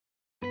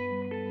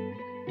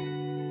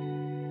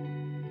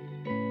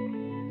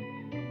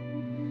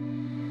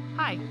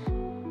Hi,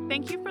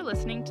 thank you for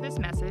listening to this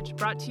message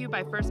brought to you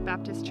by First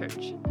Baptist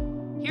Church.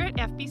 Here at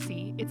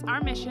FBC, it's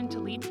our mission to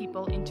lead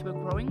people into a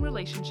growing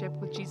relationship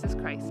with Jesus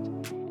Christ,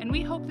 and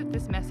we hope that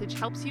this message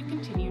helps you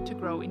continue to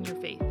grow in your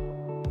faith.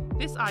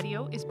 This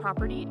audio is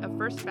property of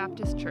First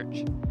Baptist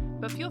Church,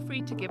 but feel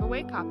free to give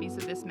away copies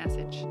of this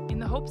message in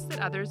the hopes that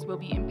others will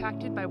be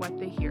impacted by what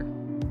they hear.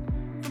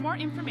 For more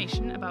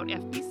information about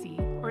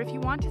FBC, or if you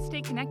want to stay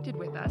connected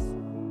with us,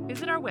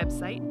 visit our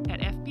website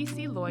at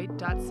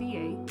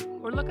fbcloyd.ca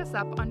or look us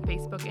up on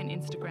Facebook and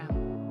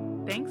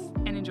Instagram. Thanks,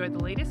 and enjoy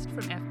the latest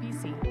from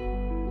FBC.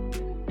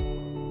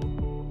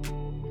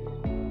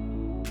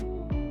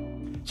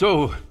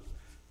 So,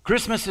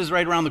 Christmas is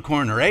right around the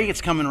corner, eh?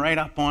 It's coming right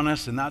up on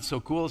us, and that's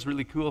so cool. It's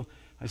really cool.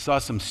 I saw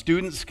some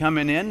students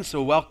coming in,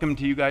 so welcome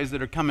to you guys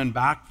that are coming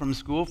back from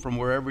school, from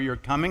wherever you're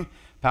coming.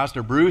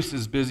 Pastor Bruce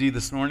is busy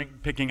this morning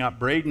picking up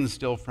Braden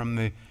still from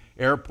the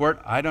airport.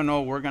 I don't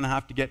know, we're going to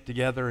have to get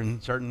together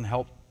and start and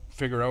help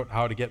figure out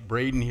how to get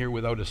Braden here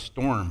without a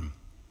storm.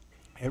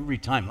 Every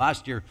time.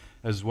 Last year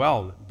as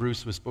well,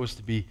 Bruce was supposed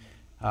to be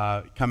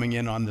coming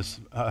in on this,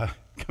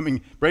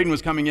 Braden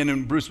was coming in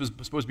and Bruce was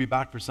supposed to be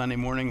back for Sunday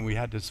morning, and we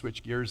had to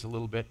switch gears a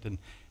little bit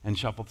and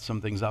shuffle some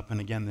things up and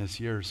again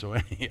this year. So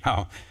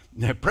anyhow,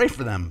 pray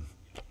for them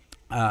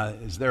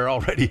as they're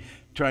already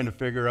trying to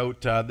figure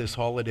out this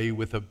holiday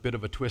with a bit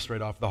of a twist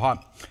right off the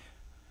hop.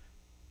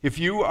 If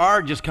you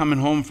are just coming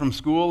home from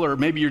school, or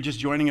maybe you're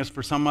just joining us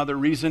for some other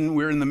reason,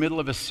 we're in the middle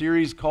of a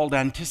series called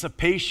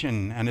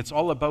Anticipation, and it's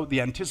all about the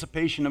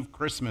anticipation of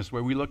Christmas,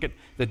 where we look at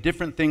the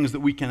different things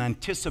that we can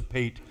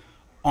anticipate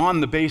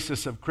on the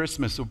basis of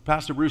Christmas. So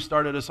Pastor Bruce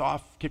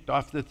kicked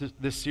off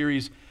this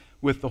series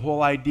with the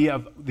whole idea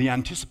of the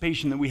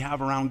anticipation that we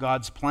have around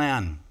God's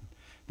plan.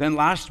 Then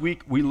last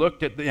week, we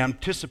looked at the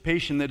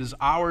anticipation that is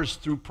ours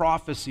through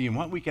prophecy and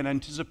what we can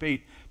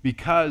anticipate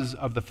because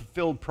of the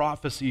fulfilled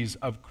prophecies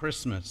of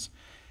Christmas.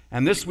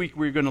 And this week,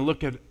 we're going to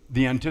look at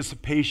the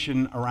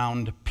anticipation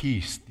around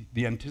peace,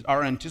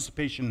 our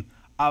anticipation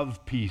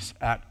of peace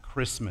at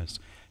Christmas.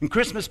 And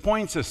Christmas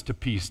points us to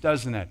peace,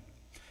 doesn't it?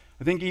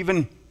 I think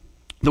even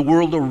the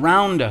world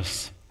around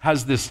us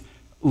has this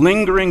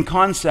lingering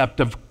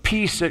concept of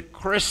peace at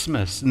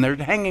Christmas, and they're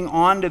hanging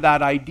on to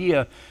that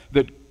idea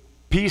that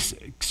peace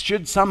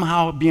should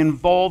somehow be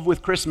involved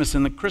with Christmas,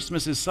 and that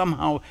Christmas is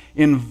somehow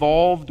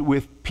involved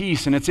with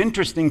peace. And it's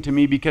interesting to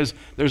me because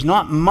there's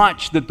not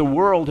much that the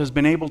world has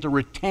been able to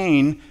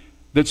retain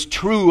that's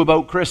true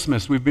about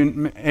Christmas. We've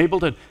been able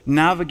to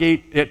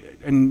navigate it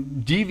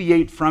and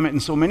deviate from it in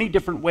so many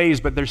different ways,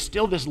 but there's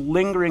still this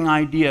lingering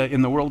idea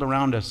in the world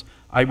around us,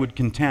 I would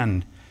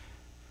contend,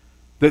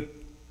 that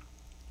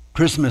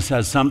Christmas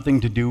has something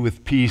to do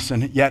with peace,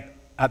 and yet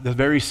at the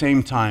very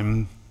same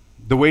time,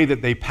 the way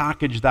that they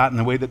package that and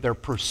the way that they're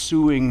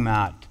pursuing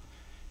that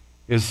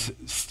is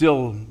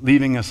still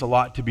leaving us a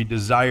lot to be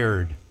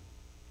desired.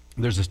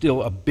 There's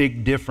still a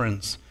big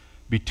difference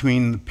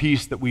between the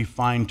peace that we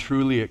find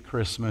truly at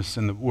Christmas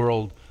in the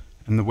world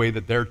and the way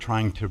that they're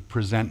trying to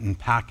present and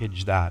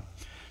package that.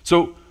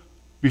 So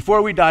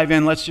before we dive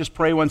in, let's just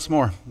pray once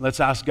more. Let's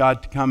ask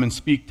God to come and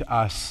speak to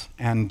us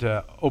and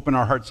open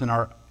our hearts and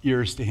our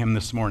ears to Him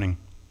this morning.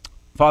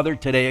 Father,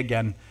 today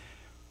again,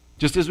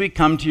 just as we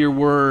come to your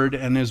word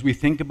and as we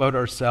think about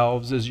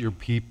ourselves as your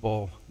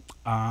people,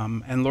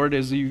 and Lord,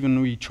 as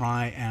even we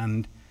try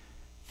and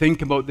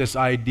think about this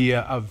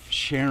idea of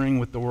sharing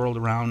with the world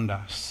around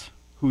us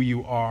who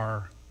you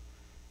are,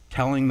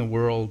 telling the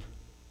world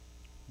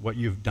what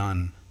you've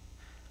done,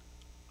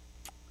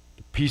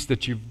 the peace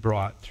that you've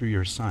brought through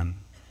your Son.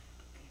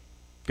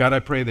 God, I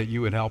pray that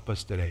you would help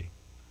us today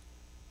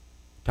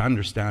to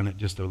understand it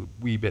just a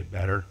wee bit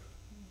better,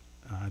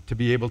 to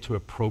be able to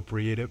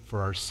appropriate it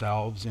for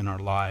ourselves in our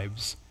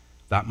lives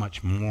that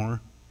much more,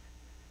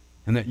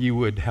 and that you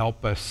would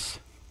help us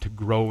to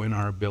grow in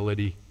our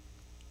ability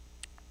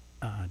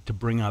to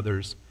bring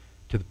others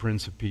to the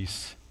Prince of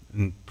Peace,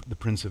 and the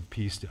Prince of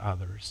Peace to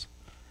others.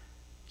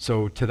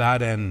 So to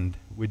that end,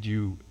 would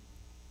you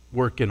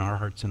work in our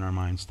hearts and our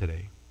minds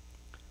today?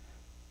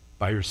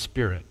 By your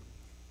Spirit,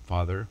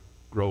 Father,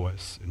 grow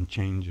us and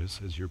change us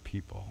as your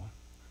people.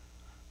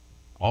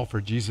 All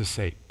for Jesus'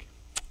 sake.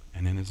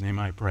 And in his name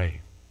I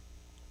pray.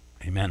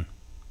 Amen.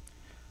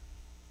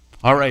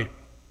 All right.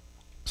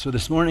 So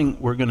this morning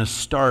we're going to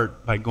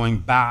start by going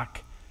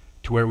back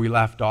to where we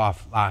left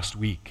off last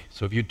week.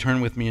 So if you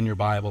turn with me in your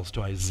Bibles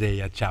to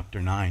Isaiah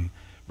chapter 9,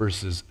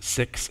 verses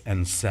 6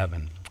 and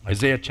 7.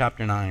 Isaiah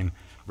chapter 9,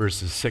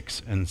 verses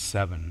 6 and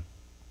 7.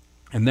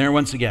 And there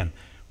once again,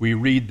 we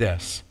read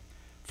this.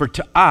 For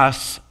to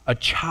us a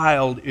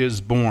child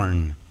is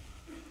born.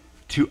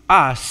 To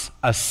us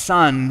a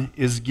son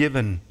is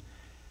given.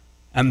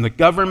 And the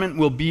government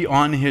will be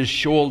on his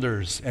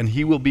shoulders, and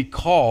he will be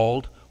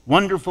called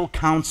Wonderful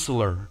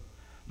Counselor,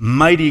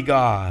 Mighty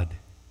God,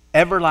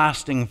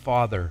 Everlasting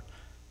Father,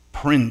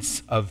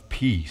 Prince of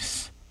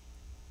Peace.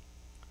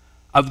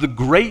 Of the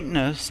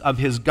greatness of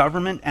his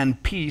government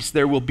and peace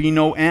there will be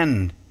no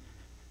end.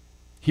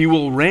 He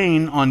will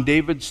reign on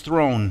David's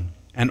throne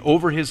and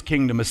over his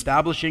kingdom,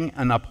 establishing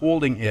and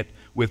upholding it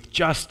with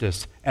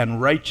justice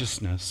and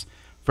righteousness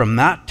from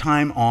that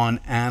time on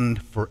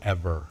and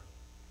forever.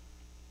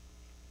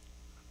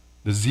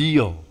 The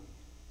zeal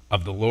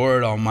of the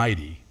Lord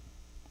Almighty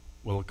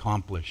will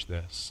accomplish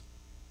this.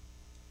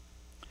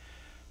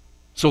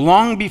 So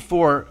long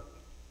before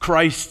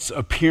Christ's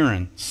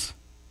appearance,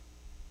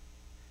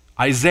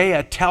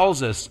 Isaiah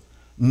tells us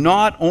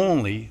not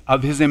only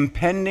of his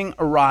impending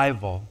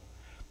arrival,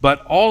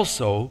 but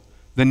also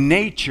the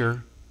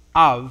nature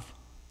of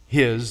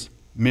his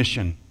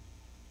mission.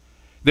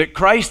 That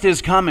Christ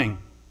is coming,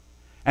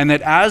 and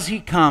that as he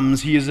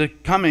comes, he is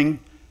coming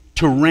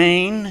to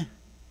reign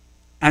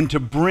and to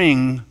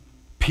bring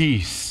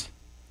peace.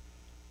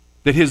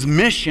 That his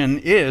mission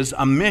is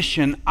a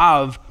mission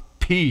of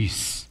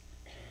peace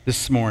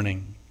this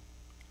morning.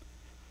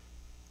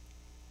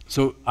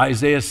 So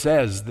Isaiah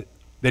says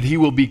that he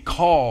will be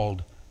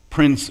called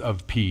Prince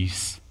of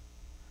Peace,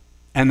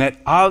 and that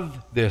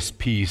of this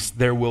peace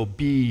there will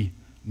be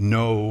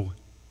no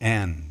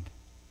end.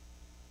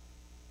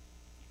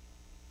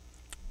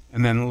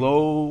 And then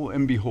lo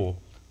and behold,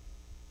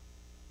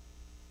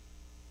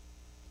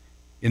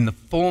 in the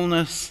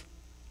fullness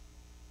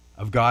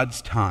of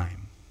God's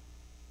time,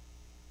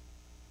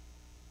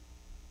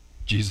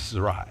 Jesus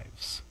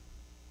arrives.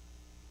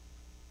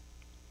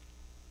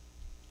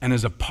 And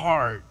as a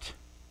part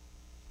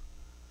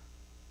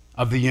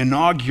of the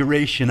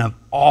inauguration of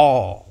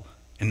all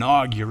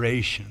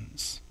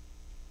inaugurations,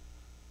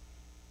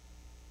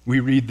 we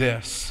read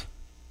this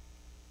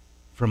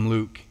from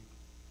Luke,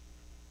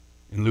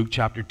 in Luke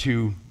chapter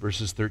 2,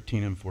 verses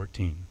 13 and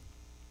 14.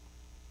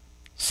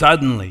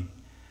 Suddenly,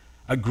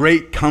 a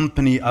great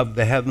company of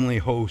the heavenly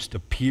host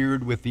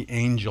appeared with the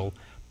angel,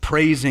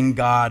 praising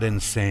God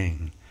and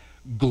saying,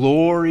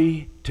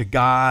 "Glory to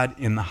God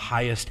in the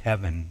highest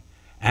heaven,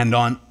 and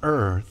on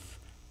earth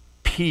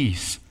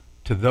peace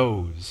to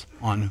those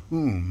on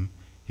whom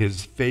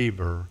his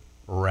favor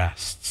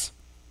rests."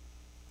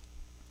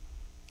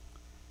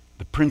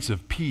 The Prince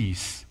of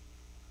Peace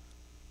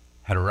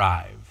had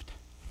arrived.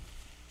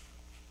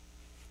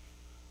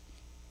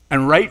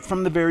 And right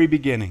from the very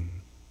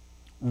beginning,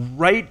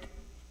 we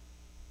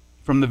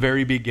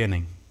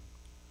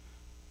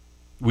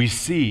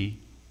see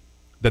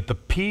that the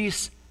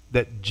peace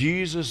that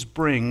Jesus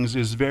brings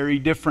is very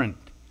different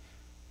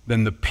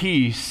than the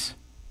peace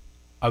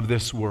of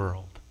this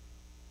world.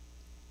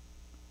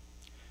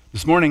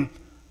 This morning,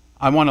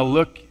 I want to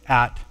look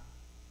at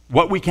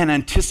what we can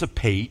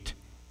anticipate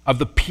of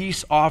the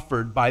peace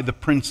offered by the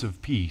Prince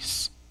of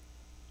Peace,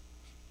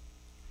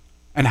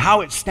 and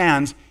how it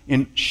stands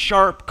in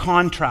sharp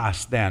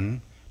contrast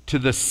then to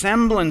the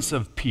semblance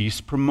of peace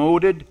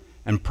promoted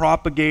and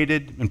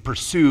propagated and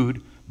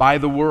pursued by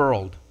the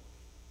world.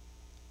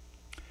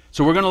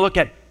 So we're going to look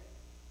at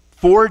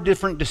 4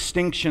 different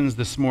distinctions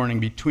this morning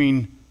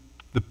between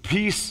the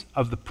peace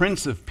of the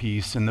Prince of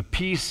Peace and the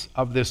peace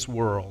of this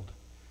world.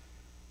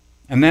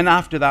 And then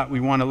after that, we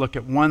want to look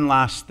at one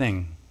last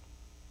thing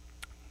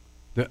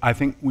that I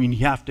think we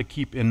have to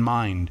keep in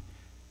mind,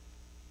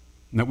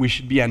 and that we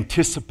should be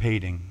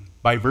anticipating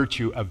by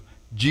virtue of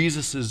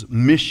Jesus'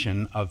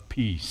 mission of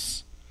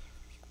peace.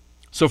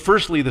 So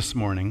firstly this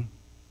morning,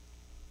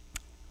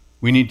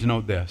 we need to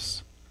note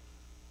this,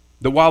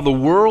 that while the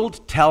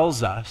world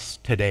tells us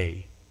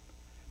today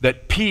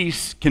that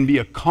peace can be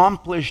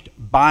accomplished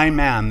by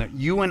man, that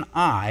you and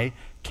I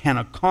can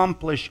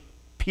accomplish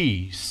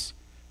peace,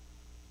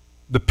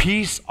 the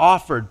peace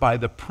offered by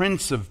the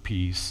Prince of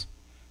Peace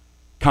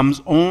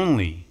comes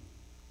only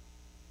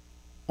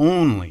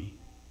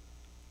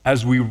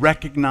as we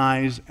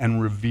recognize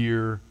and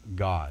revere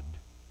God.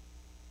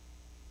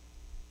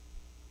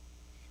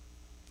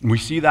 And we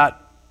see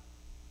that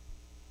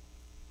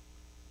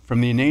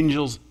from the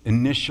angel's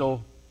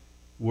initial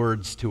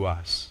words to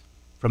us,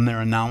 from their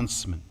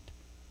announcement.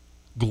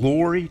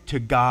 Glory to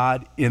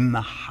God in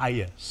the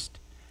highest,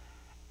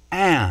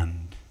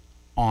 and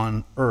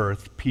on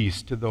earth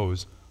peace to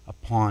those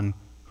upon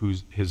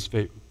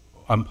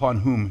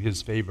whom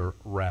his favor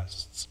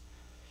rests.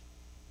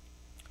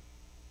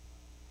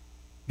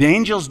 The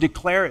angels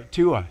declare it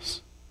to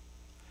us,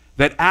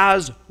 that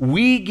as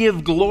we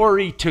give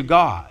glory to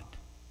God,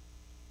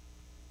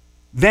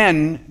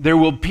 then there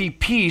will be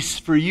peace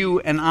for you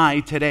and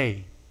I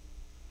today.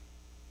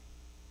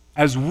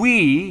 As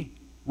we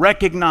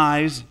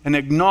recognize and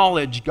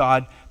acknowledge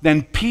God,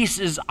 then peace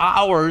is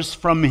ours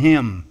from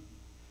Him.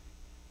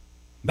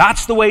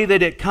 That's the way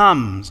that it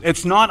comes.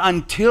 It's not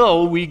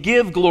until we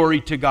give glory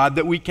to God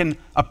that we can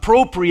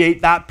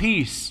appropriate that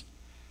peace.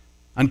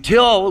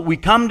 Until we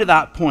come to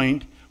that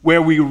point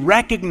where we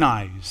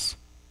recognize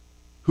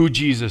who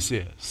Jesus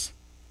is.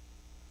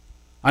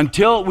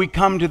 Until we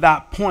come to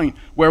that point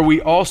where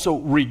we also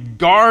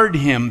regard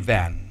Him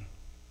then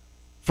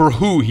for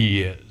who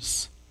He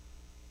is.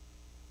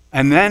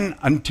 And then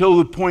until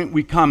the point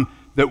we come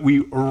that we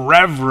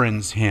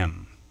reverence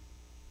Him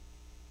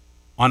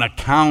on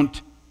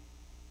account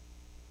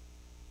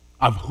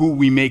of who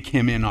we make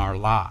Him in our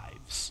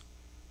lives.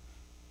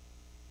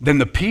 Then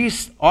the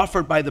peace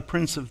offered by the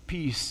Prince of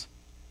Peace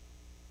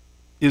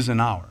isn't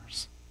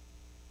ours.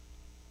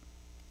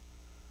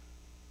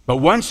 But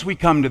once we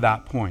come to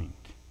that point,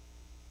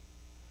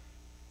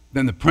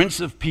 then the Prince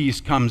of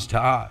Peace comes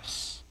to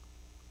us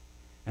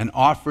and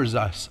offers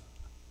us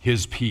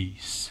his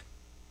peace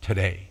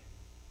today.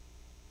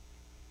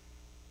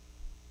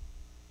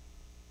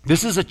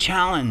 This is a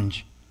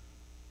challenge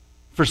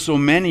for so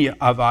many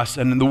of us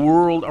and in the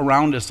world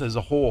around us as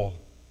a whole.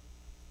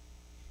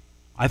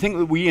 I think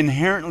that we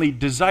inherently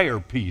desire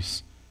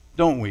peace,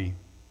 don't we?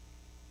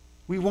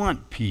 We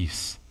want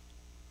peace.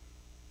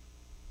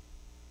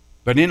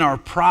 But in our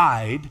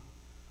pride,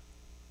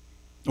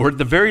 or at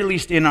the very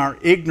least in our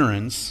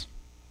ignorance,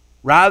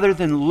 rather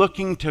than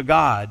looking to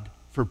God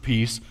for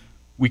peace,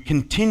 we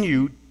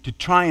continue to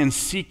try and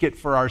seek it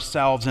for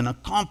ourselves and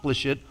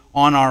accomplish it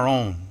on our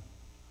own.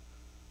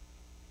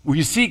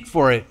 We seek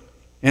for it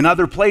in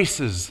other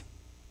places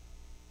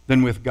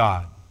than with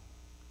God,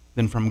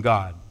 than from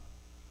God.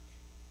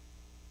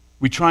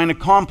 We try and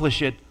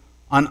accomplish it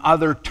on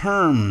other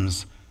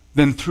terms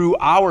than through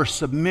our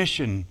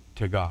submission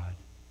to God.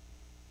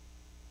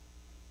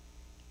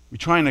 We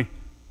try and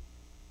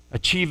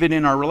achieve it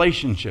in our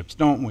relationships,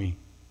 don't we?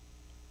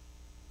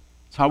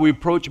 It's how we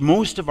approach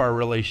most of our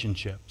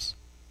relationships.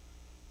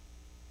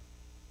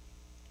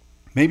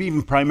 Maybe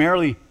even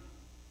primarily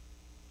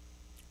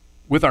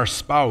with our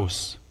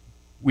spouse.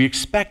 We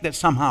expect that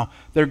somehow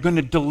they're going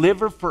to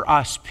deliver for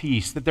us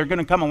peace, that they're going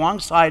to come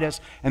alongside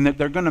us and that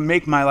they're going to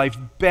make my life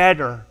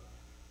better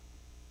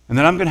and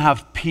that I'm going to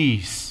have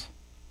peace.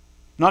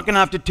 I'm not going to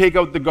have to take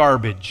out the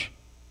garbage.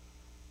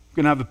 I'm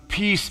going to have a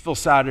peaceful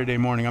Saturday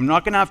morning. I'm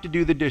not going to have to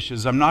do the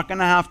dishes. I'm not going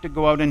to have to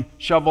go out and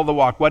shovel the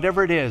walk.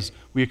 Whatever it is,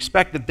 we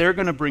expect that they're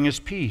going to bring us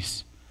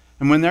peace.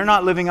 And when they're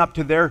not living up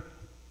to their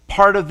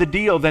part of the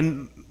deal,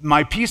 then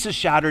my peace is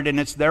shattered and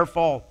it's their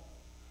fault.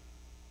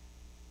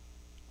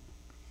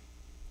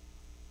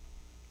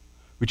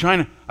 We're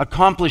trying to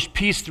accomplish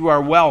peace through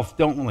our wealth,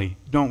 don't we?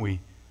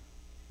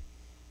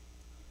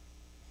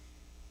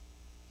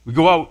 We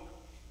go out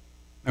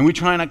and we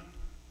try and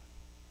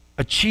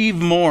achieve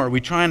more.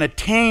 We try and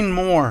attain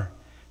more,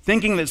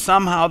 thinking that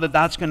somehow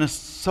that's going to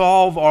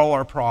solve all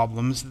our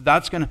problems.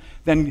 That's going to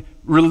then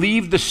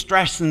relieve the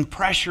stress and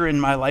pressure in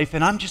my life,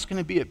 and I'm just going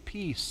to be at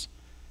peace.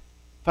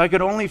 If I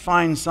could only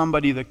find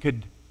somebody that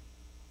could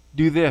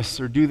do this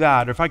or do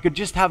that, or if I could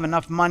just have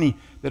enough money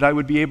that I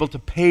would be able to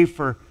pay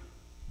for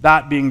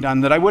that being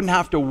done, that I wouldn't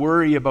have to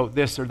worry about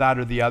this or that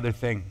or the other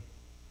thing.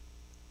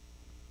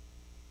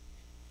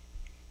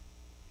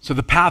 So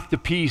the path to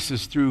peace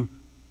is through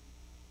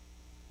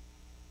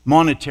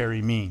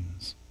monetary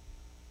means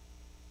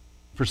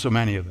for so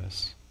many of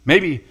us.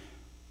 Maybe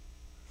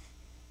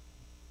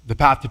the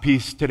path to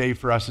peace today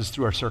for us is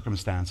through our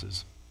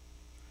circumstances.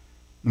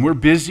 And we're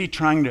busy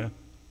trying to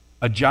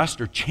adjust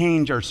or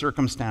change our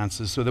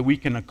circumstances so that we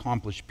can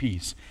accomplish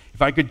peace.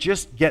 If I could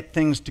just get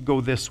things to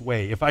go this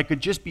way, if I could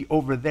just be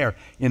over there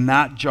in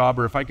that job,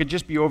 or if I could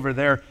just be over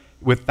there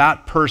with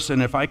that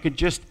person, if I could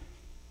just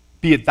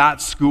be at that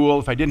school,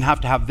 if I didn't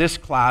have to have this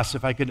class,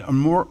 if I could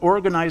more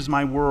organize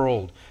my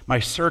world, my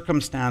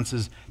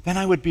circumstances, then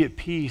I would be at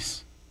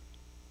peace.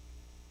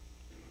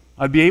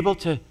 I'd be able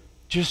to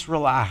just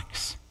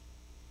relax.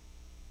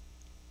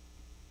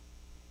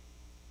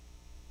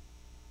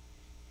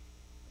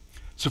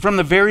 So from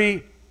the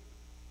very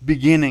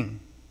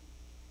beginning,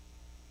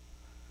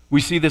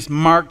 we see this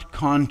marked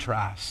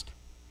contrast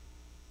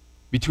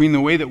between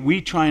the way that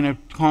we try and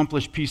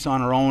accomplish peace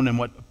on our own and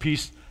what the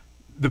peace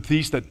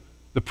that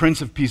the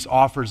Prince of Peace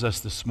offers us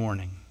this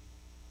morning.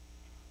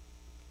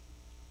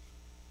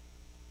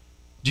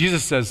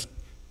 Jesus says,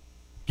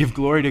 give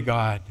glory to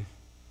God.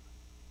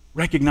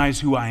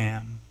 Recognize who I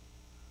am.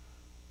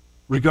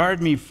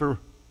 Regard me for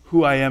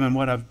who I am and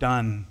what I've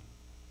done.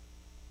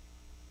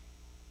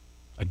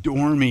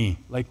 Adore me,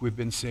 like we've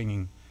been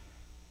singing,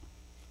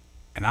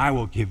 and I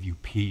will give you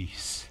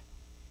peace.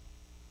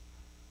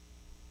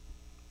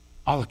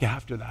 I'll look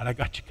after that. I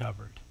got you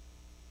covered.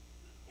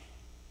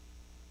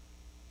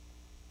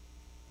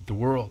 The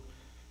world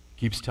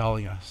keeps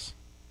telling us,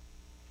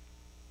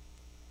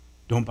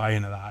 don't buy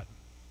into that.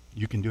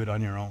 You can do it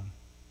on your own.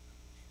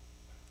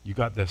 You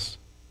got this.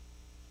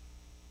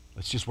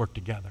 Let's just work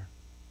together.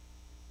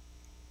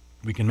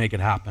 We can make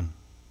it happen.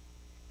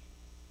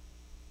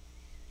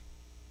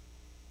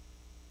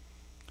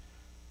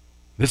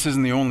 This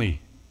isn't the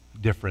only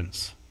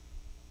difference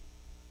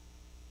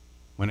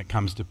when it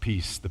comes to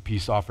peace, the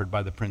peace offered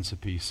by the Prince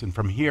of Peace. And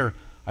from here,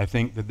 I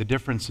think that the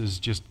differences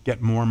just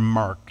get more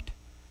marked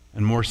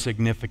and more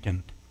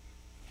significant.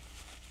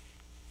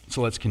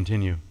 So let's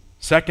continue.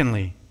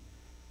 Secondly,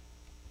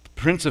 the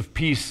Prince of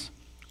Peace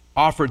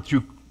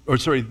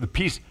the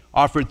peace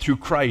offered through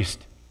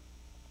Christ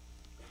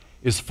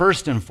is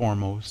first and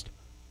foremost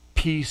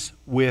peace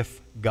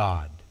with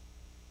God.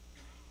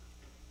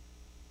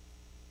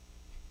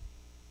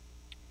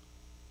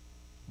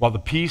 While the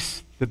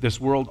peace that this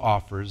world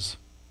offers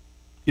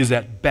is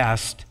at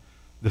best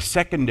the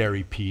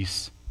secondary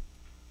piece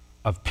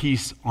of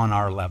peace on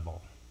our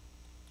level,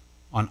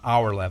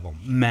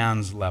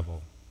 man's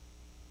level.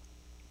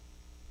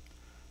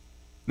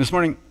 This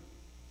morning,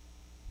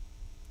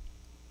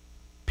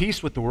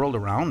 peace with the world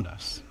around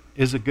us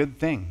is a good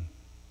thing.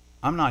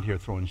 I'm not here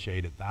throwing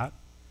shade at that.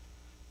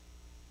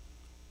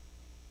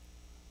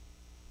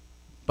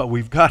 But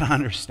we've got to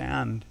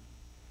understand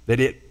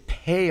that it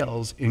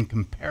pales in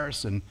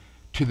comparison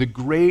to the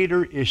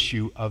greater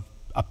issue of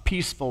a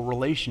peaceful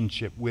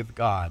relationship with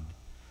God.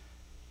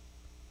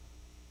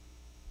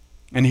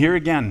 And here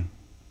again,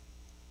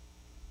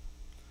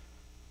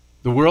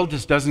 the world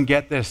just doesn't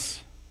get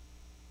this.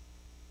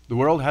 The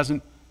world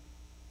hasn't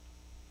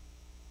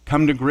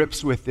come to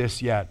grips with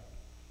this yet.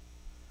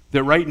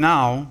 That right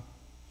now,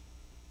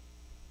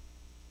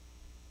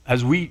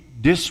 as we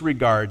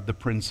disregard the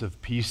Prince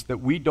of Peace,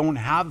 that we don't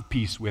have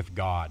peace with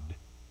God.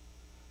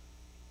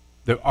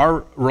 That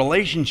our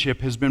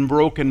relationship has been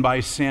broken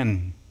by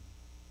sin.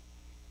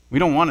 We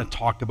don't want to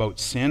talk about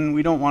sin.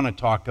 We don't want to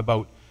talk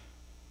about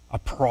a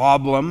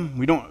problem.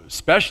 We don't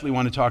especially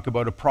want to talk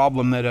about a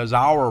problem that is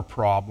our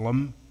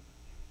problem.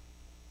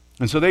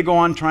 And so they go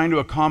on trying to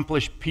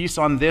accomplish peace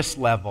on this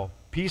level,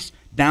 peace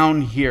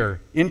down here,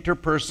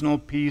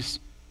 interpersonal peace,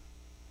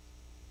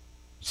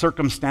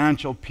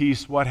 circumstantial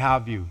peace, what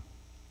have you.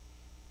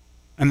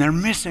 And they're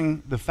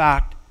missing the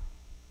fact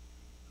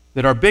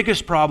that our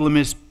biggest problem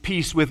is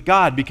peace with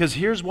God, because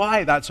here's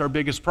why that's our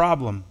biggest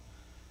problem.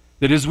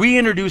 That as we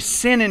introduce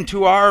sin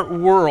into our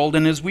world,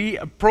 and as we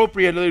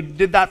appropriately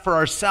did that for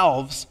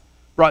ourselves,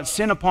 brought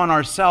sin upon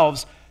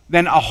ourselves,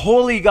 then a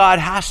holy God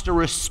has to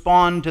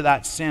respond to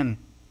that sin.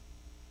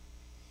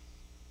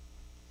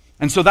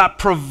 And so that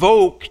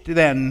provoked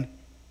then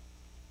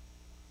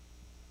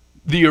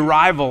the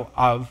arrival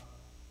of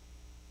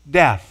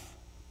death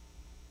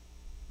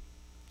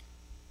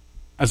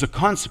as a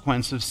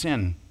consequence of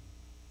sin.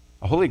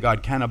 A holy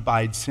God can't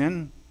abide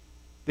sin.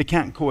 They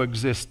can't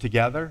coexist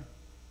together.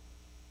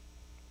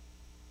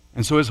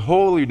 And so his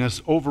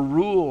holiness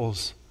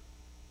overrules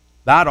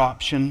that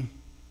option,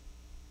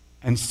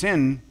 and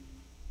sin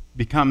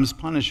becomes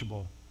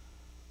punishable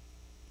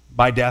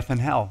by death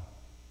and hell.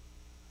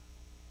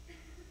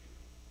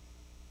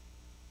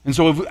 And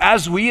so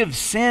as we have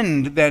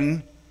sinned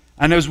then,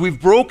 and as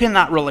we've broken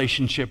that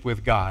relationship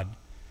with God,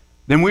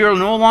 then we are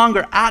no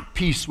longer at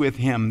peace with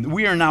him.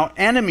 We are now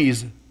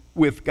enemies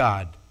with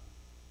God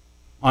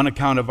on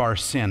account of our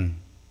sin.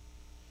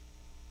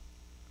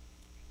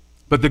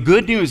 But the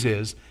good news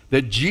is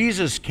that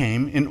Jesus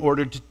came in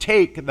order to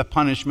take the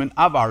punishment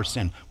of our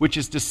sin, which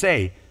is to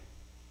say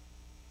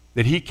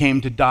that he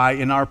came to die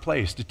in our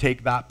place, to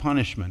take that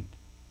punishment,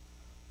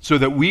 so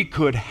that we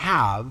could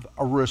have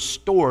a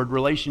restored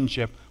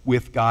relationship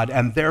with God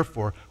and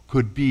therefore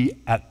could be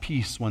at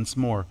peace once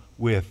more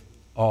with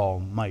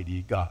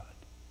Almighty God.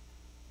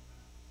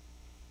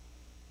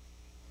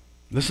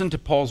 Listen to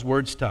Paul's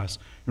words to us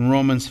in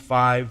Romans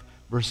 5,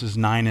 verses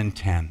 9 and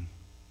 10,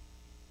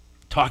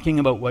 talking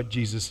about what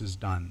Jesus has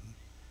done.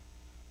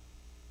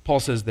 Paul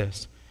says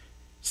this: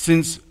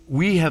 "Since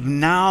we have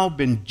now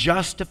been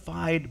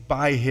justified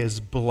by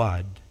his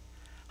blood,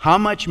 how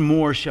much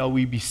more shall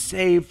we be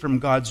saved from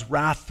God's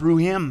wrath through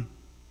him?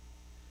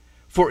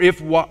 For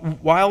if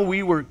while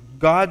we were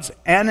God's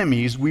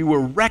enemies, we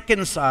were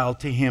reconciled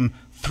to him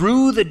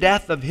through the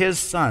death of his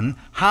Son,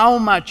 how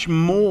much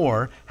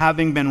more,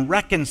 having been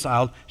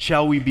reconciled,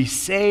 shall we be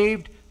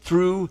saved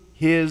through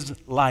his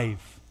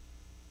life?"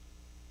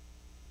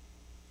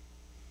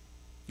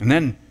 And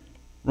then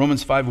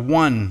Romans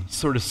 5:1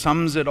 sort of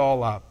sums it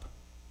all up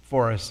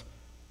for us.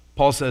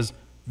 Paul says,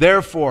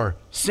 "Therefore,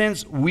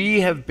 since we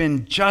have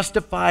been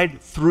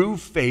justified through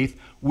faith,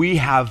 we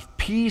have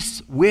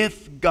peace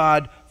with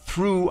God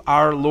through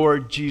our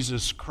Lord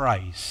Jesus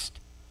Christ."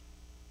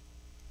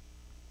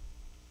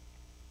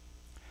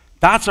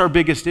 That's our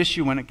biggest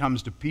issue when it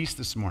comes to peace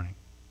this morning,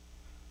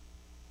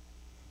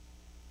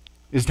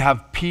 is to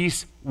have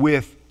peace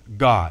with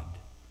God.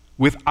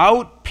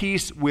 Without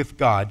peace with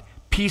God,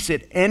 peace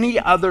at any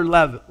other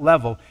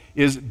level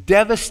is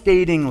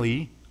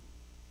devastatingly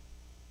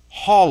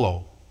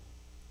hollow.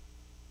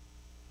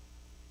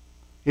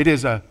 It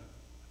is an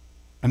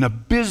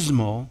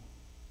abysmal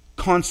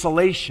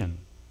consolation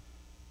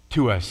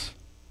to us.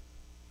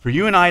 For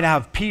you and I to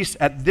have peace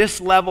at this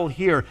level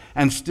here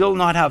and still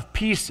not have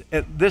peace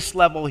at this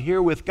level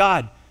here with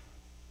God,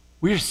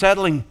 we are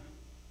settling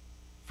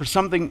for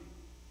something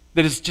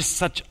that is just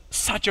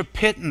such a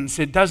pittance,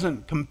 it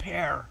doesn't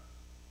compare.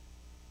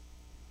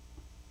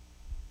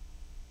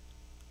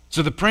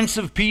 So the Prince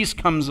of Peace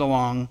comes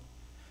along,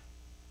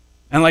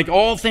 and like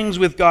all things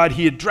with God,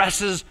 he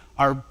addresses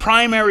our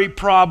primary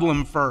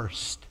problem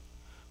first,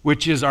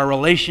 which is our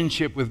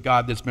relationship with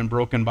God that's been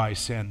broken by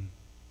sin.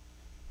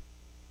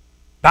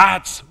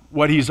 That's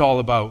what he's all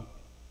about.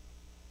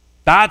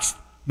 That's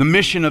the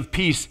mission of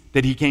peace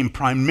that he came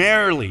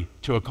primarily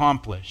to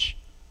accomplish,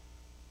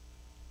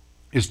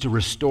 is to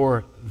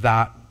restore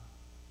that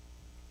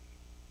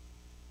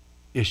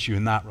issue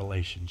in that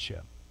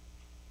relationship.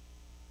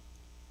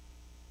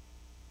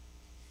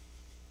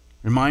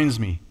 Reminds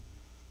me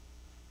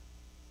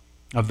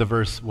of the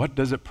verse, "What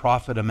does it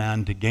profit a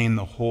man to gain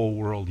the whole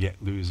world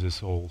yet lose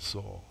his own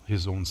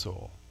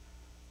soul?"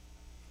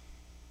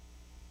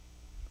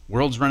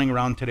 World's running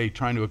around today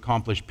trying to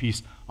accomplish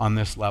peace on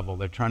this level.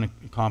 They're trying to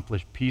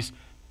accomplish peace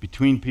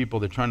between people.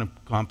 They're trying to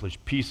accomplish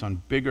peace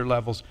on bigger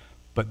levels,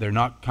 but they're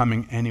not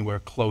coming anywhere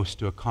close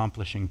to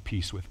accomplishing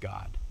peace with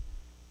God.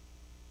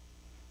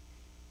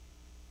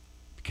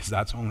 Because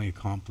that's only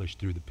accomplished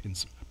through the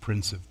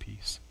Prince of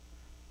Peace,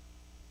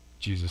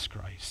 Jesus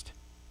Christ.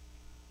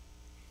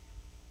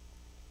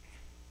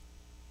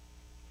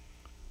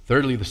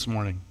 Thirdly, this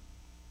morning,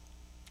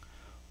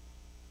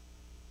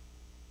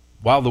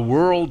 while the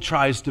world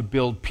tries to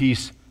build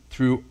peace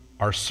through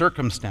our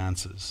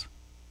circumstances,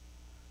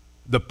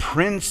 the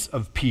Prince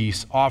of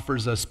Peace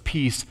offers us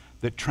peace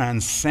that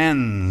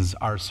transcends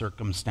our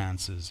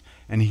circumstances.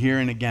 And here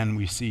and again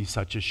we see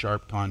such a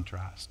sharp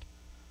contrast.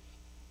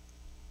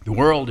 The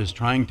world is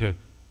trying to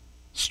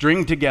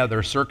string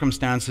together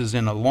circumstances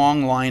in a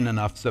long line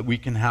enough so that we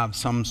can have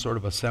some sort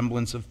of a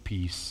semblance of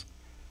peace.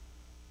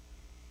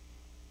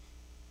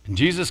 And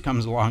Jesus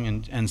comes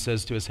along and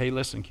says to us, hey,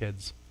 listen,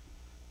 kids,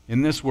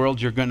 in this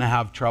world you're going to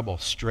have trouble.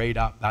 Straight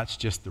up, that's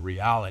just the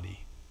reality.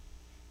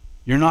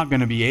 You're not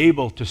going to be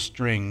able to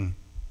string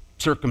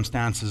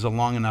circumstances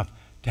along enough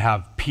to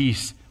have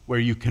peace where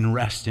you can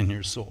rest in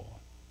your soul.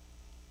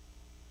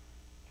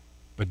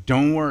 But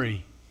don't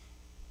worry,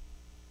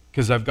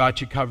 because I've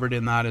got you covered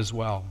in that as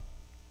well.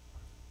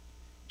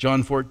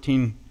 John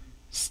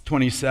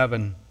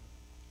 14:27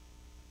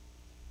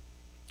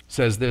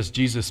 says this,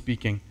 Jesus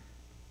speaking,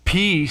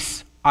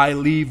 peace I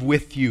leave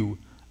with you,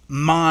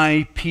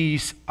 my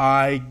peace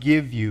I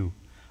give you.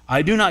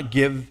 I do not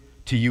give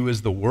to you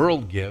as the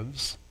world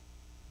gives.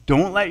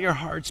 Don't let your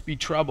hearts be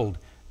troubled,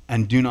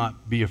 and do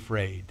not be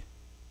afraid.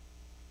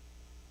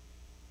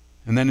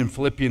 And then in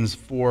Philippians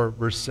 4,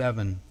 verse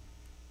 7,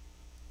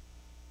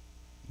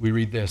 we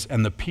read this,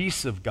 and the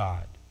peace of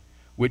God,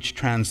 which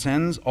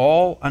transcends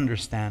all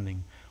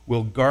understanding,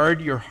 will guard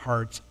your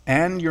hearts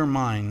and your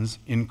minds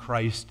in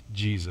Christ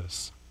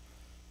Jesus.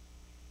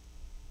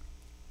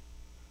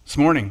 This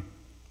morning,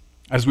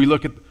 as we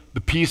look at the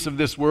peace of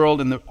this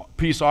world and the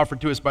peace offered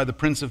to us by the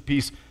Prince of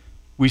Peace,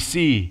 we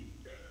see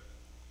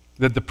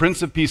that the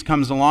Prince of Peace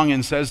comes along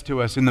and says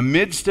to us, in the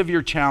midst of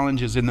your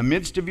challenges, in the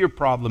midst of your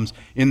problems,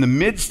 in the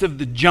midst of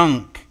the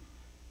junk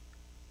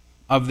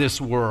of this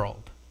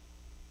world,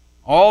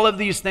 all of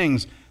these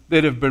things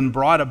that have been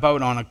brought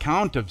about on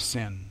account of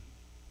sin,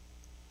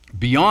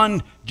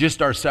 beyond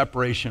just our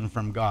separation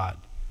from God,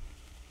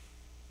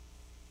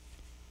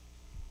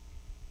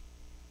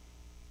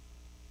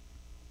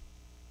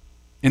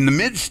 in the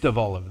midst of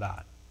all of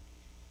that,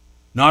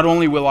 not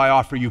only will I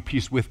offer you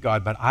peace with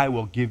God, but I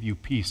will give you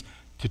peace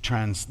that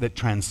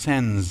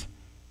transcends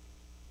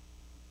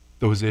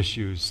those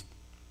issues,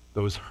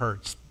 those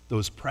hurts,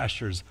 those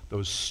pressures,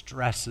 those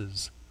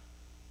stresses,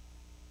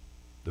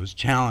 those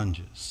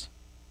challenges.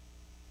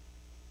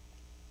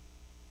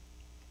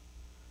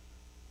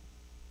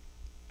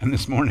 And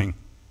this morning,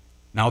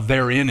 now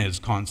therein is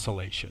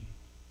consolation.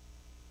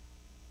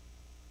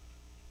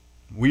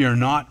 We are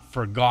not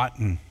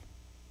forgotten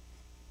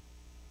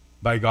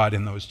by God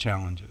in those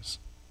challenges.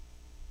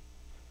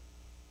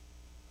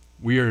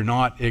 We are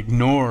not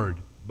ignored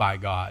by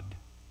God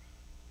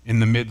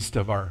in the midst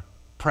of our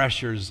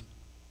pressures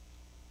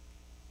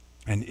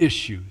and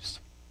issues.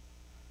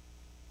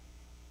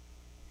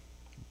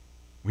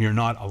 We are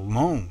not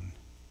alone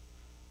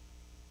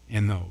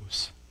in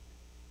those.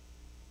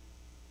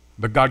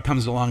 But God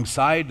comes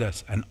alongside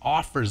us and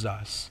offers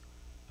us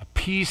a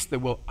peace that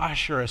will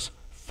usher us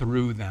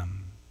through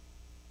them.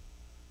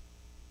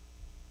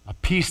 A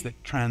peace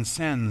that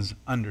transcends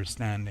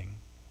understanding.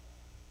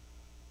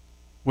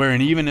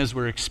 Wherein even as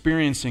we're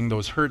experiencing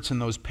those hurts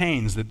and those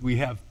pains, that we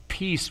have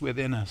peace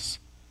within us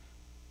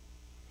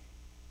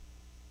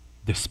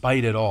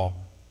despite it all.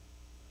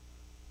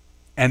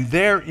 And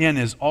therein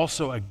is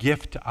also a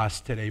gift to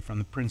us today from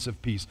the Prince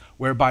of Peace,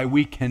 whereby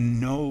we can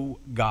know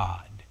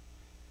God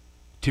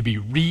to be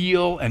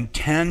real and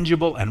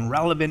tangible and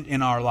relevant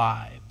in our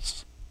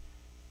lives.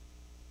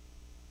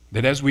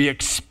 That as we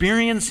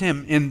experience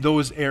Him in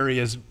those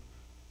areas,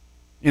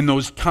 in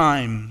those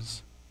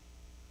times,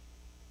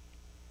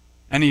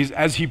 and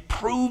as He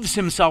proves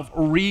Himself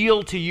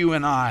real to you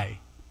and I,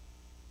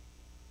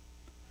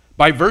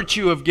 by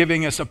virtue of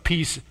giving us a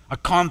peace, a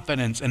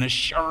confidence, an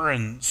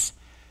assurance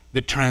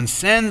that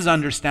transcends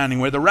understanding,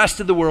 where the rest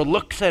of the world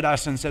looks at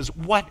us and says,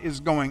 what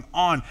is going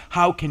on?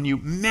 How can you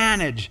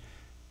manage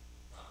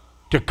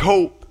to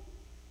cope?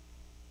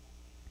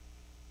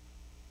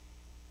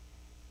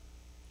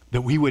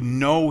 That we would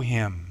know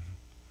Him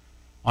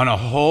on a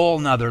whole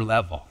nother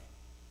level,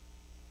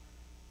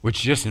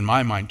 which just in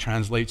my mind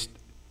translates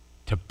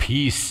to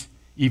peace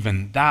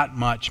even that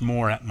much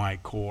more at my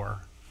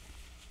core.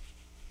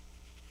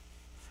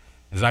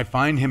 As I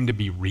find Him to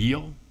be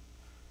real,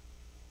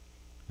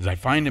 as I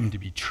find Him to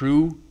be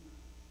true,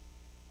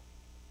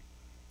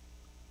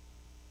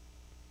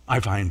 I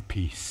find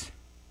peace.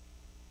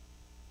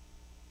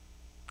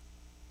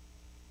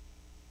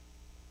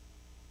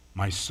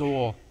 My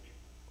soul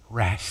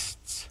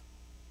rests,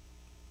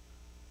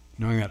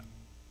 knowing that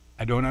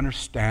I don't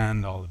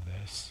understand all of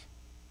this,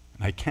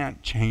 and I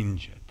can't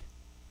change it.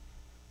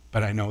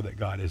 but I know that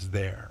God is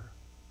there.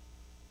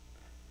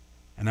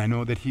 And I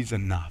know that he's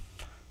enough.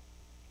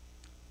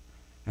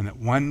 And that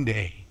one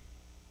day,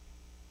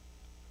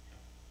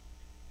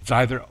 it's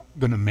either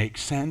going to make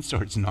sense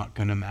or it's not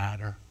going to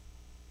matter.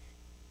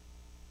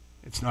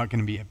 It's not going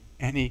to be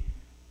any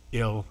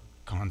ill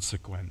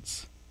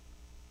consequence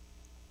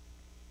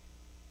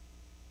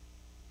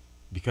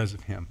because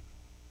of him.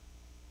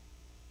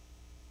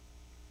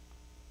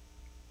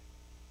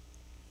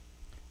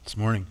 This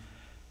morning,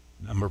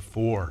 number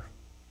 4,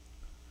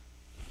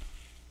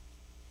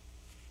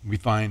 we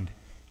find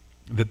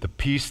that the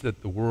peace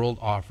that the world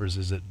offers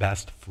is at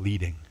best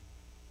fleeting.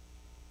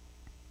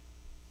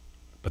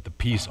 But the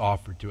peace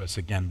offered to us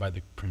again by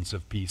the Prince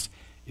of Peace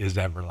is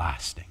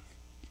everlasting.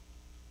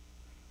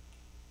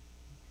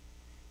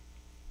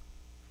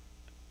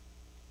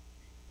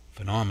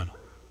 Phenomenal.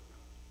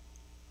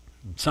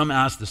 Some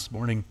asked this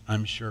morning,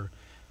 I'm sure,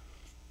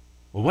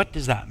 well, what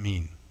does that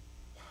mean?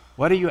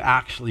 What are you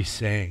actually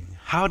saying?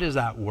 How does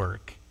that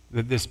work?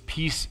 That this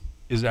peace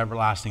is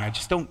everlasting? I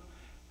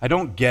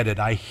don't get it.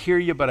 I hear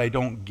you, but I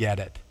don't get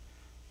it.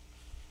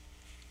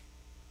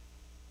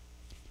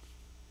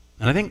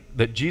 And I think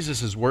that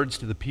Jesus' words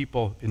to the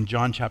people in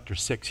John chapter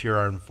 6 here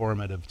are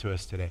informative to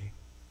us today.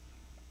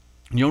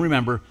 And you'll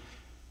remember,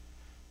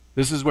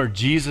 this is where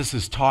Jesus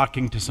is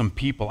talking to some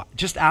people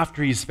just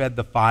after he's fed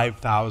the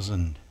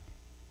 5,000.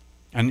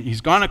 And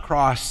he's gone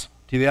across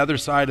to the other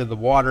side of the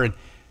water,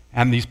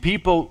 and these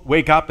people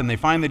wake up and they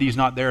find that he's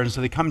not there, and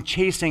so they come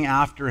chasing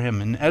after him.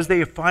 And as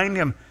they find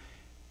him,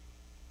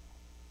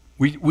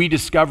 we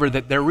discover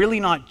that they're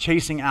really not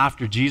chasing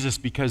after Jesus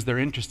because they're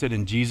interested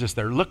in Jesus.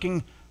 They're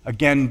looking,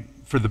 again,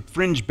 for the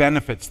fringe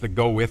benefits that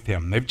go with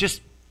him. They've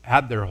just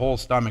had their whole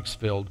stomachs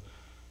filled.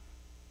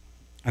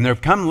 And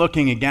they've come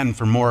looking again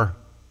for more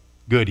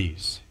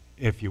goodies,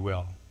 if you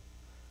will.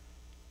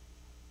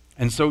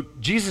 And so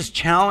Jesus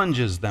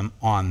challenges them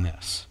on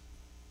this.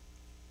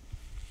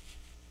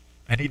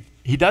 And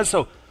he does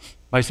so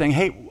by saying,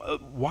 hey,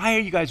 why are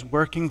you guys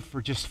working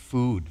for just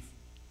food?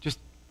 Just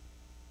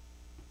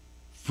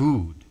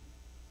food.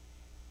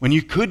 When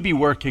you could be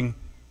working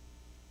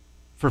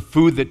for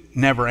food that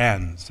never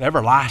ends,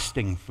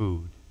 everlasting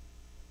food.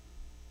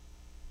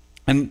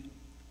 And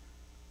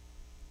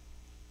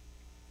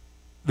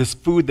this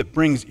food that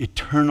brings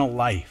eternal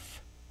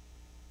life.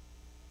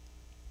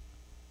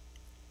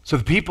 So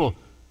the people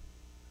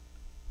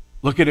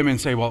look at him and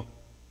say, well,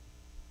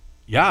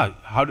 yeah,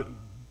 how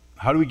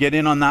do we get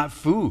in on that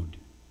food?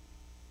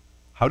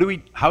 How do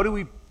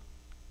we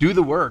do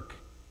the work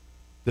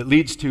that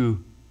leads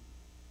to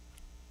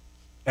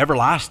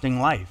everlasting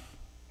life?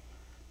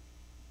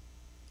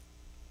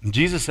 And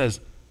Jesus says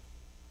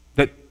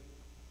that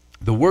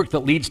the work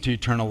that leads to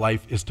eternal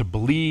life is to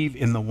believe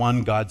in the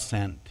one God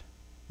sent,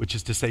 which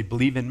is to say,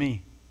 believe in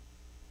me.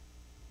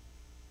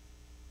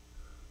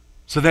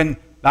 So then,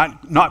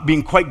 that not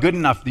being quite good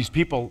enough, these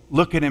people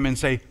look at him and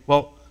say,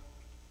 well,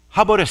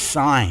 how about a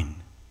sign?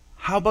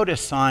 How about a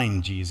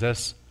sign,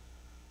 Jesus?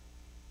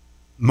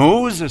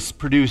 Moses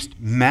produced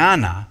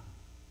manna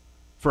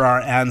for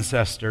our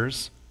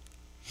ancestors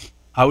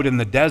out in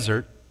the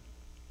desert.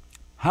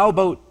 How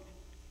about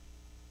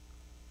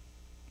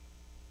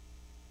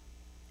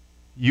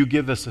you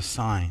give us a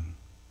sign?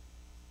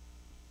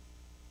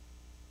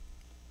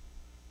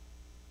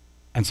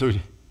 And so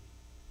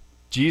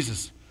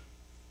Jesus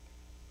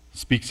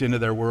speaks into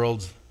their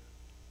worlds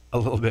a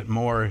little bit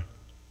more, and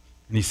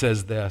he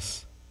says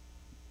this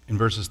in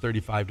verses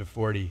 35 to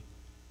 40.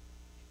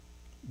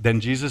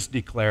 Then Jesus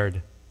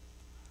declared,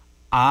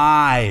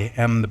 I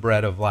am the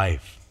bread of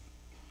life.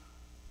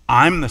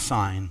 I'm the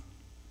sign.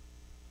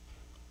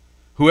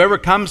 Whoever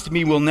comes to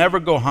me will never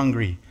go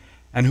hungry,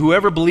 and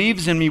whoever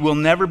believes in me will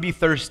never be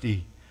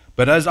thirsty.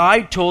 But as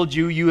I told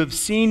you, you have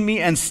seen me,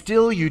 and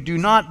still you do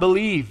not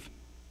believe.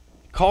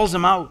 He calls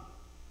them out.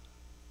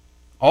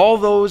 All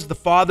those the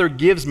Father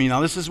gives me. Now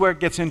this is where it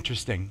gets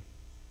interesting.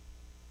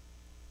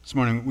 This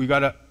morning, we've got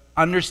to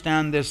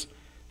understand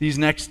these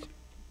next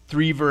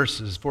 4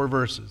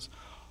 verses.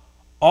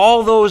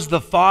 All those the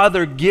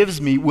Father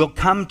gives me will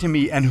come to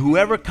me, and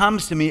whoever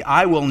comes to me,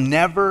 I will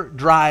never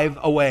drive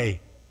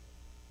away.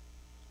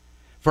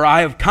 For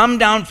I have come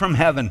down from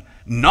heaven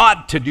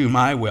not to do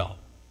my will,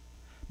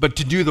 but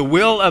to do the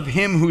will of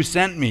him who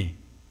sent me.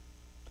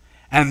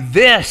 And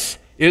this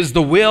is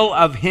the will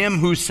of him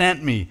who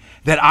sent me,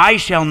 that I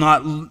shall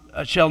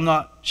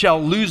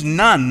lose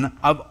none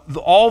of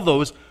all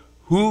those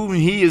whom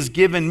he has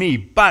given me,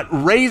 but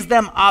raise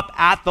them up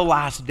at the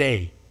last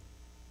day.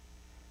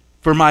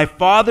 For my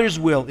Father's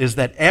will is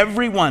that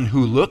everyone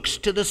who looks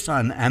to the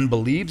Son and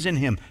believes in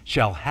him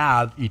shall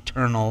have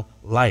eternal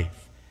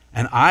life,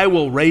 and I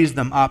will raise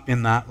them up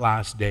in that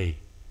last day.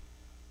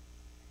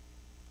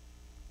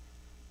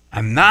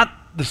 And that,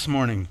 this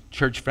morning,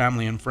 church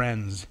family and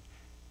friends,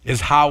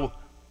 is how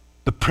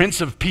the Prince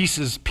of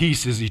Peace's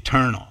peace is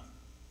eternal.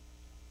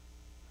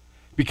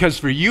 Because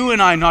for you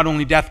and I, not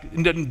only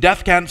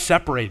death can't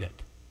separate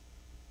it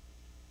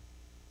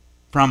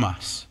from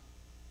us.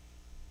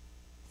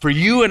 For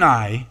you and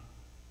I,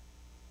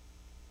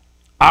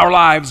 our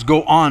lives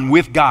go on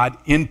with God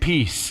in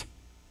peace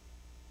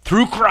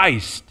through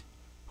Christ,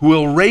 who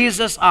will raise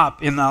us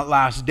up in that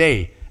last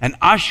day and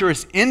usher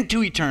us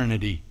into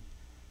eternity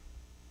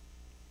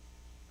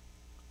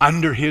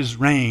under his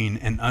reign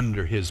and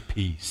under his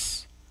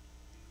peace.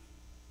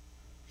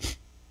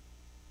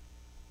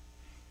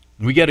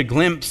 We get a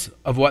glimpse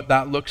of what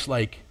that looks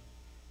like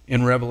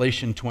in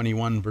Revelation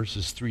 21,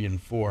 verses 3 and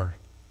 4.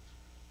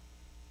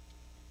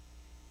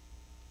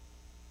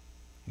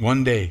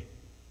 One day,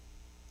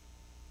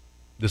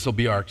 this will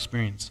be our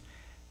experience.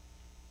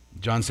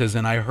 John says,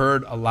 "And I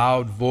heard a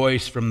loud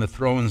voice from the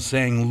throne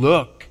saying,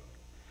 'Look,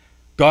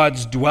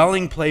 God's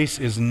dwelling place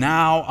is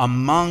now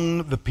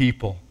among the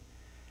people,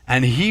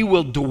 and he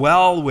will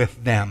dwell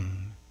with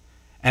them,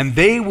 and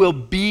they will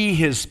be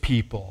his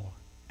people,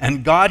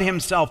 and God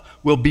himself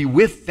will be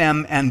with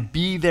them and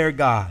be their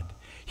God.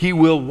 He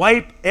will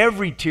wipe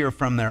every tear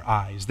from their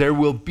eyes. There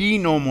will be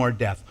no more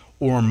death,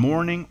 or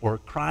mourning, or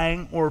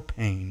crying, or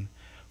pain,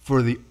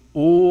 for the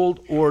old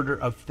order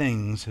of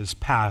things has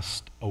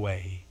passed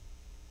away.'"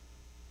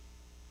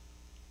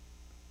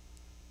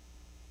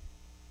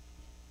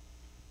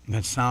 And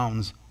that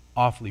sounds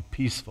awfully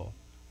peaceful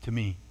to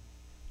me.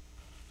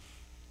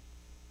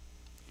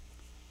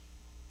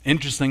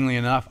 Interestingly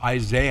enough,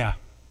 Isaiah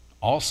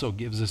also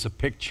gives us a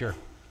picture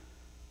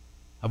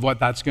of what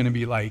that's going to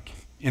be like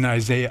in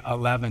Isaiah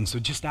 11. So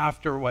just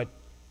after what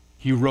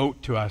he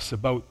wrote to us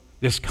about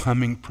this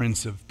coming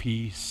Prince of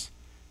Peace,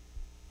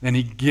 then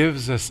he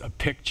gives us a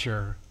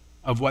picture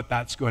of what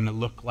that's going to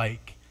look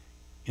like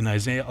in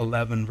Isaiah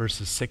 11,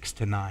 verses 6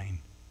 to 9.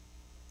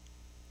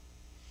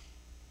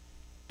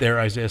 There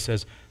Isaiah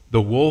says,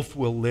 "The wolf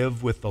will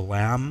live with the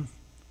lamb,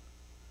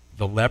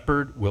 the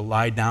leopard will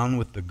lie down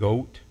with the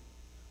goat,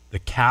 the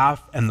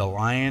calf and the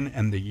lion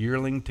and the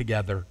yearling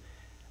together,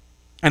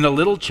 and a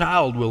little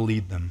child will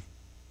lead them.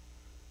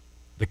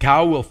 The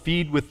cow will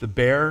feed with the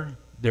bear,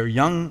 their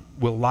young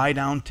will lie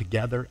down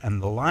together,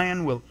 and the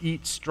lion will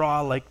eat straw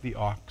like the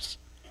ox.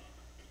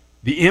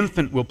 The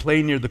infant will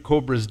play near the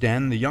cobra's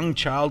den, the young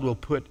child will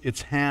put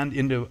its hand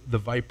into the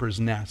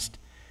viper's nest.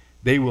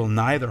 They will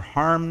neither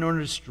harm nor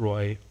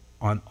destroy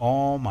on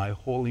all my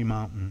holy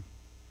mountain.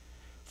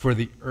 For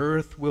the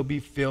earth will be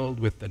filled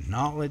with the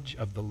knowledge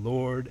of the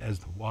Lord as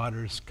the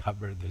waters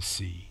cover the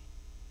sea."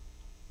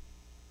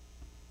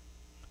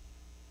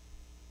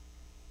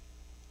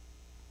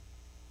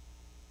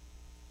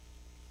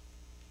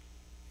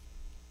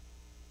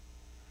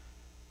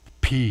 The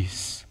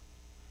peace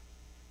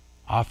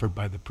offered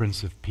by the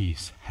Prince of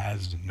Peace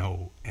has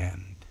no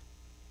end.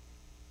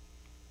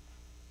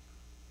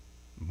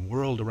 The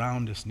world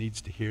around us needs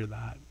to hear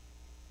that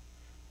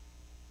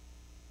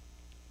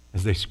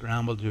as they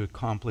scramble to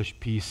accomplish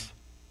peace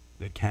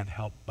that can't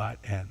help but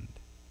end.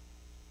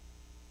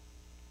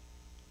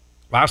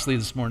 Lastly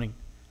this morning,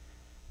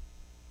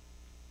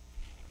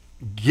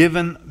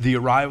 given the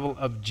arrival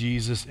of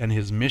Jesus and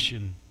his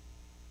mission,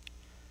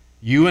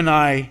 you and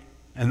I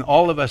and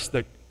all of us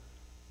that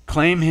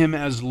claim him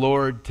as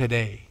Lord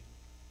today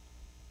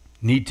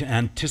need to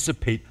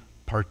anticipate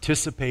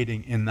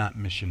participating in that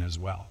mission as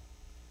well.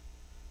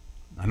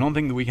 I don't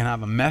think that we can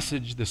have a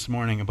message this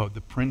morning about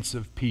the Prince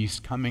of Peace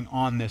coming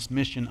on this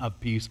mission of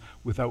peace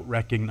without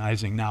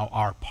recognizing now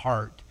our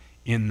part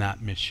in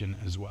that mission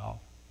as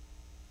well.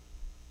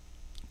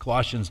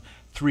 Colossians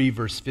 3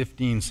 verse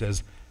 15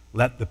 says,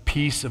 "Let the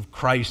peace of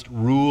Christ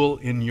rule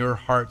in your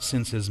hearts,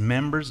 since as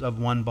members of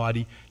one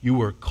body you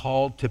were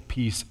called to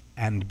peace,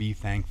 and be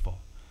thankful."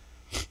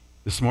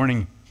 This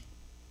morning,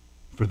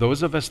 for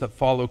those of us that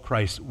follow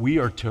Christ, we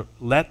are to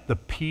let the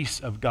peace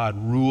of God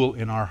rule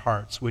in our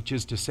hearts, which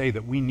is to say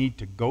that we need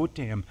to go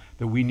to him,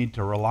 that we need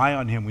to rely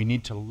on him, we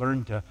need to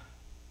learn to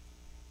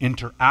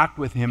interact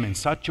with him in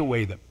such a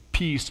way that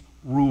peace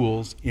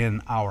rules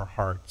in our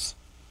hearts.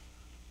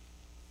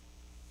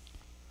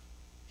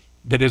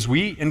 That as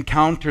we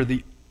encounter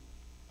the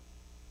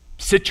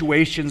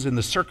situations and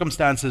the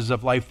circumstances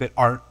of life that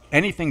are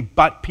anything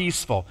but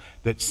peaceful,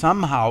 that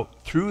somehow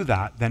through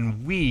that,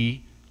 then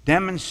we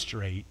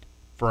demonstrate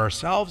for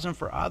ourselves and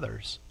for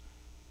others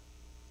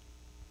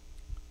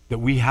that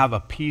we have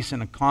a peace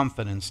and a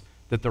confidence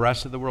that the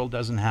rest of the world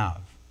doesn't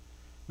have.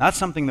 That's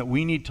something that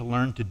we need to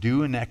learn to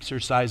do and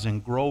exercise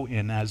and grow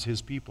in as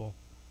his people.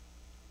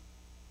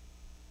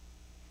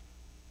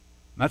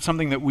 That's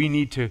something that we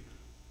need to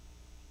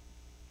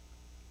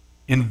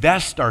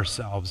invest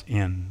ourselves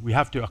in. We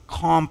have to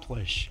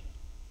accomplish,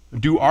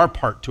 do our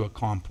part to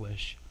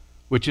accomplish,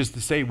 which is to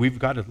say we've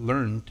got to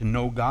learn to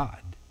know God.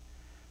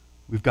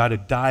 We've got to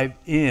dive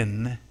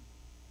in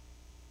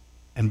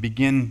and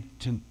begin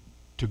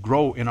to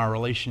grow in our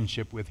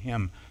relationship with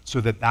him so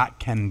that that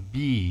can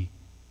be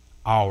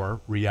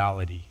our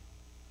reality.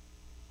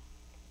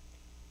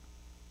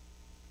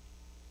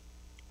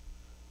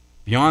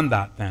 Beyond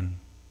that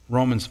then,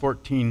 Romans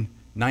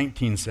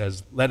 14:19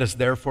 says, "Let us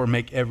therefore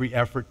make every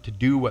effort to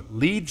do what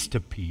leads to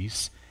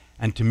peace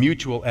and to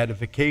mutual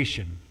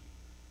edification."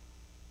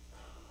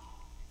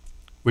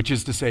 Which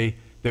is to say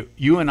that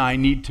you and I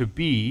need to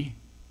be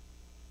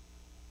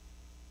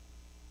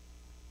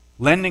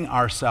lending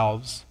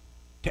ourselves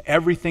to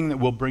everything that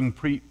will bring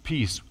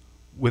peace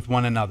with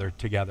one another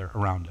together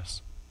around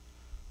us.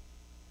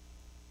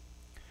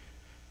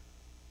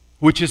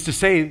 Which is to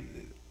say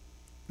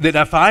that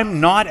if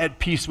I'm not at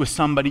peace with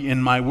somebody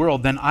in my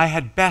world, then I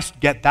had best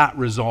get that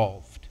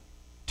resolved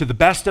to the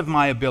best of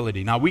my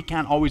ability. Now, we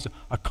can't always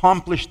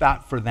accomplish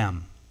that for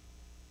them.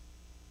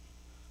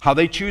 How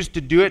they choose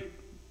to do it,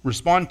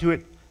 respond to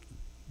it,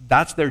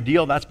 that's their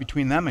deal. That's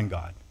between them and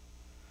God.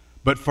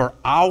 But for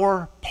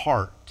our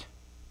part,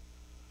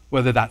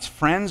 whether that's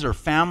friends or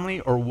family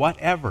or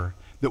whatever,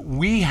 that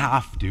we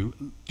have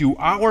to do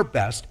our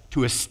best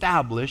to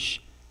establish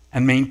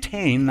and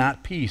maintain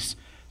that peace.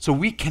 So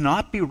we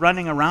cannot be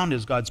running around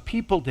as God's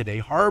people today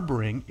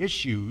harboring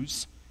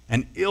issues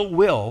and ill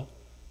will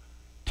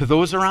to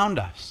those around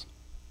us.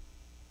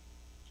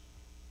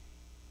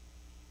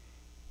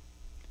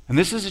 And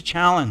this is a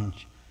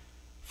challenge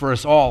for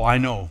us all, I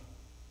know,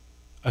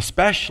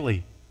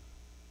 especially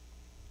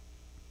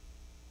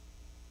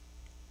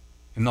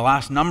in the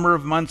last number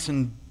of months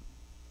and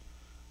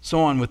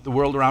so on with the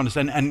world around us.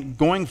 And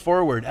going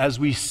forward, as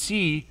we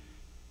see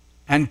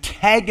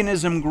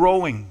antagonism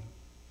growing,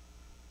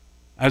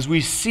 as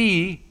we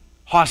see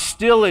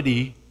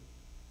hostility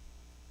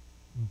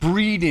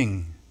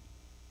breeding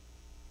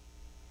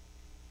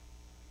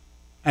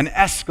and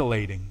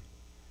escalating,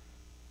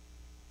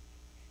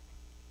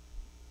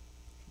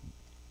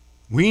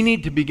 we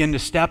need to begin to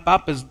step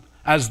up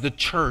as the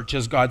church,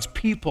 as God's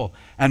people,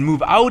 and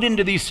move out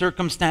into these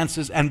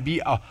circumstances and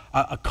be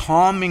a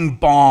calming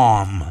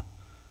balm.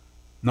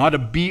 Not a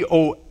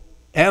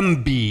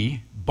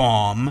B-O-M-B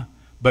bomb,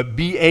 but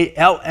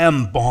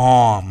B-A-L-M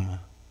bomb.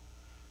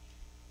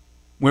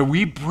 Where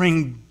we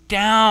bring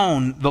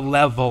down the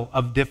level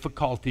of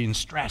difficulty and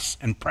stress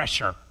and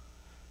pressure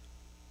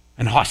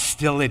and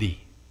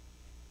hostility.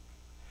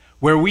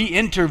 Where we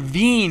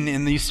intervene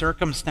in these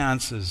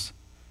circumstances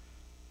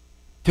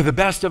to the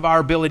best of our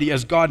ability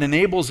as God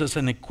enables us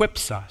and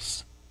equips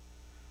us,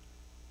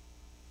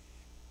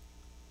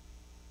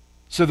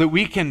 so that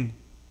we can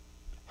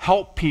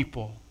help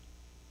people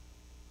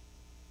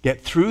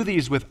get through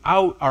these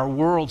without our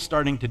world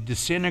starting to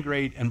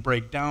disintegrate and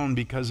break down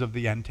because of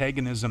the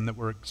antagonism that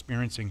we're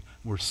experiencing,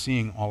 we're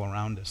seeing all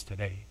around us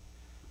today.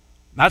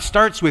 That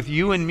starts with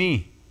you and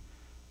me.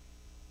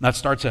 That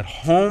starts at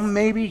home,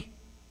 maybe.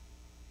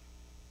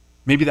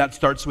 Maybe that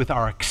starts with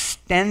our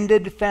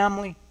extended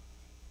family.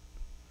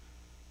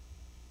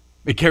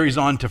 It carries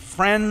on to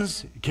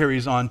friends, it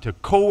carries on to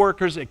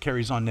coworkers, it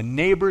carries on to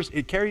neighbors,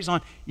 it carries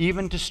on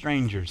even to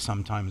strangers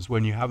sometimes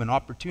when you have an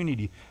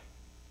opportunity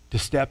to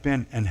step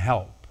in and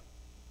help.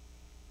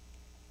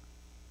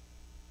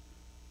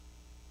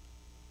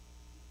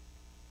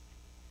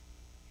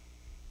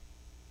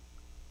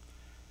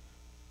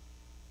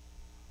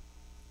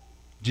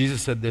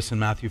 Jesus said this in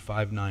Matthew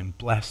 5:9,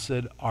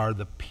 "Blessed are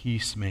the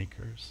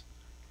peacemakers,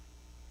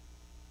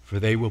 for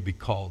they will be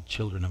called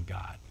children of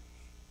God."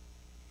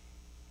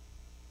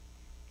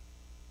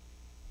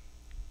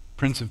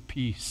 Prince of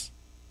Peace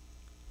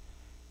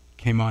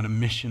came on a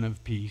mission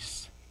of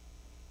peace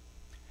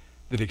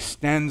that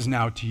extends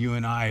now to you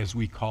and I as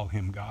we call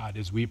him God,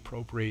 as we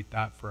appropriate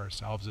that for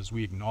ourselves, as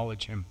we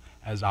acknowledge him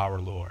as our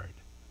Lord.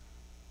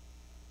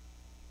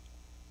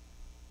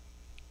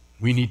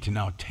 We need to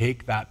now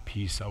take that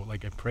peace out,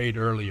 like I prayed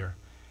earlier,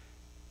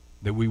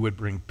 that we would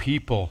bring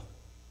people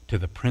to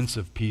the Prince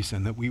of Peace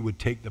and that we would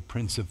take the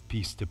Prince of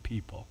Peace to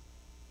people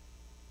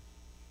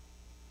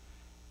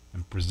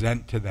and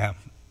present to them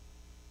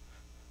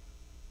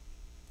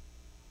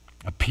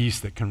a peace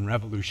that can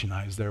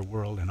revolutionize their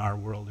world and our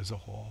world as a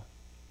whole.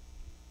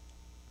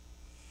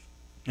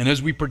 And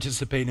as we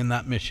participate in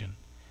that mission,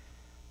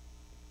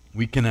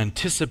 we can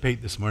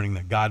anticipate this morning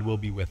that God will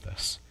be with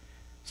us.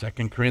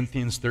 2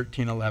 Corinthians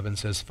 13:11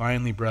 says,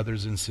 "Finally,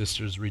 brothers and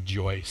sisters,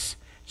 rejoice.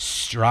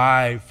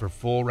 Strive for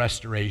full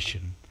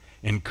restoration.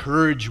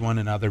 Encourage one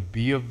another.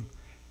 Be of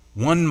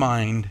one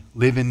mind.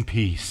 Live in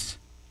peace.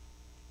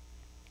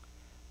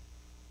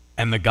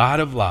 And the God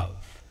of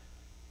love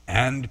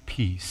and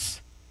peace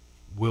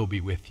will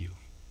be with you."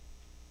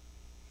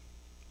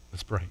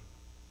 Let's pray.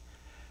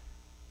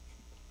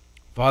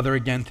 Father,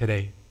 again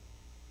today,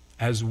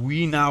 as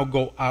we now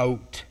go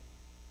out,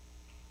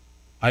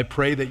 I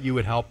pray that you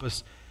would help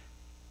us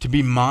to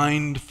be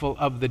mindful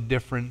of the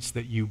difference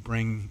that you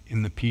bring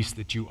in the peace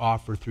that you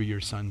offer through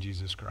your Son,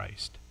 Jesus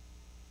Christ.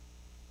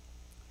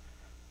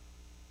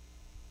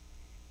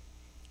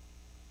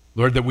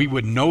 Lord, that we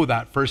would know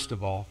that, first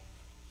of all,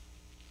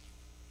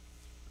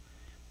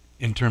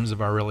 in terms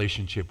of our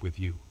relationship with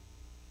you.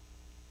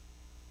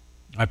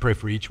 I pray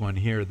for each one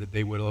here that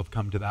they would have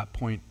come to that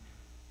point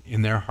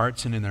in their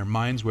hearts and in their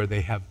minds where they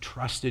have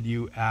trusted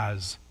you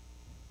as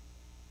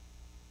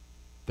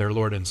their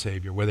Lord and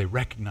Savior, where they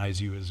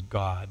recognize you as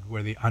God,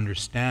 where they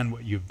understand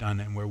what you've done,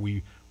 and where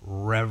we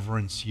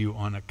reverence you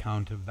on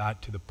account of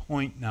that, to the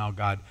point now,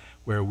 God,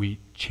 where we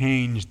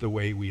change the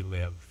way we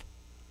live.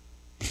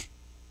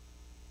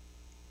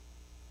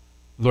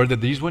 Lord,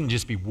 that these wouldn't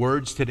just be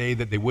words today,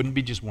 that they wouldn't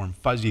be just warm,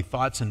 fuzzy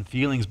thoughts and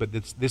feelings, but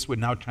this would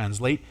now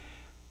translate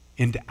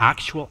into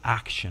actual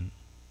action.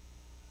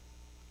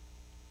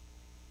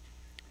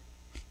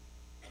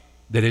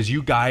 That as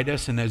you guide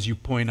us and as you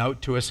point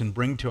out to us and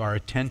bring to our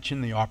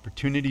attention the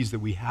opportunities that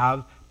we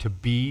have to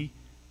be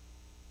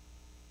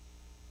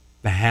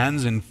the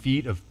hands and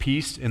feet of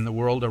peace in the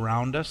world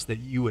around us, that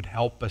you would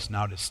help us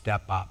now to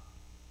step up.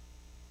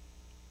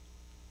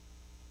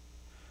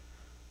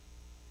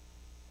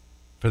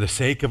 For the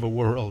sake of a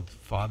world,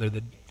 Father,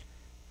 that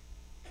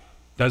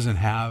doesn't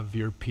have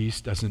your peace,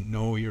 doesn't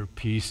know your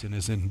peace, and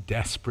is in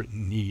desperate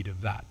need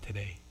of that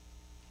today.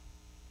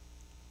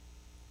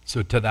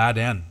 So to that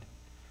end,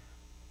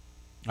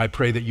 I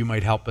pray that you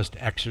might help us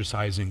to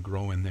exercise and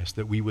grow in this,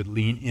 that we would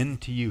lean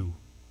into you,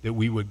 that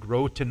we would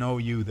grow to know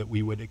you, that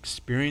we would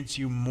experience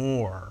you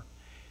more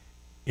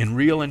in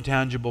real and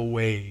tangible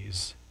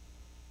ways,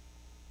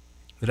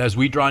 that as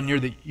we draw near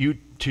to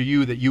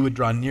you, that you would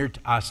draw near to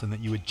us and that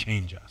you would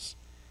change us.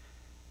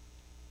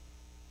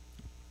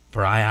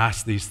 For I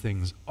ask these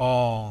things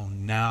all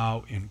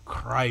now in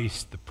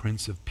Christ, the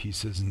Prince of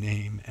Peace's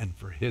name, and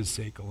for his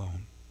sake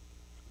alone.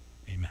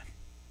 Amen.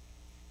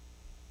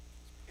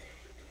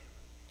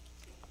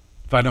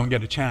 If I don't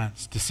get a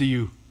chance to see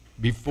you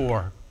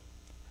before,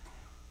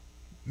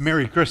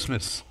 Merry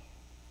Christmas.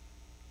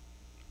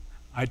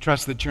 I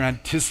trust that you're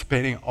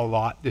anticipating a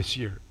lot this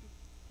year,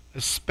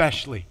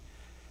 especially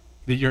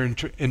that you're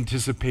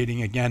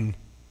anticipating, again,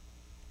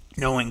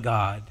 knowing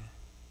God,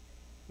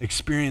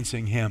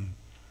 experiencing him,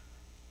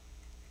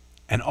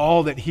 and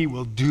all that he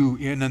will do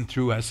in and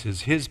through us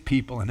as his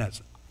people and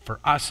as for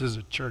us as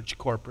a church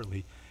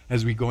corporately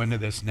as we go into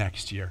this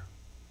next year.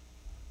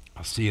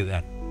 I'll see you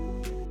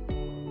then.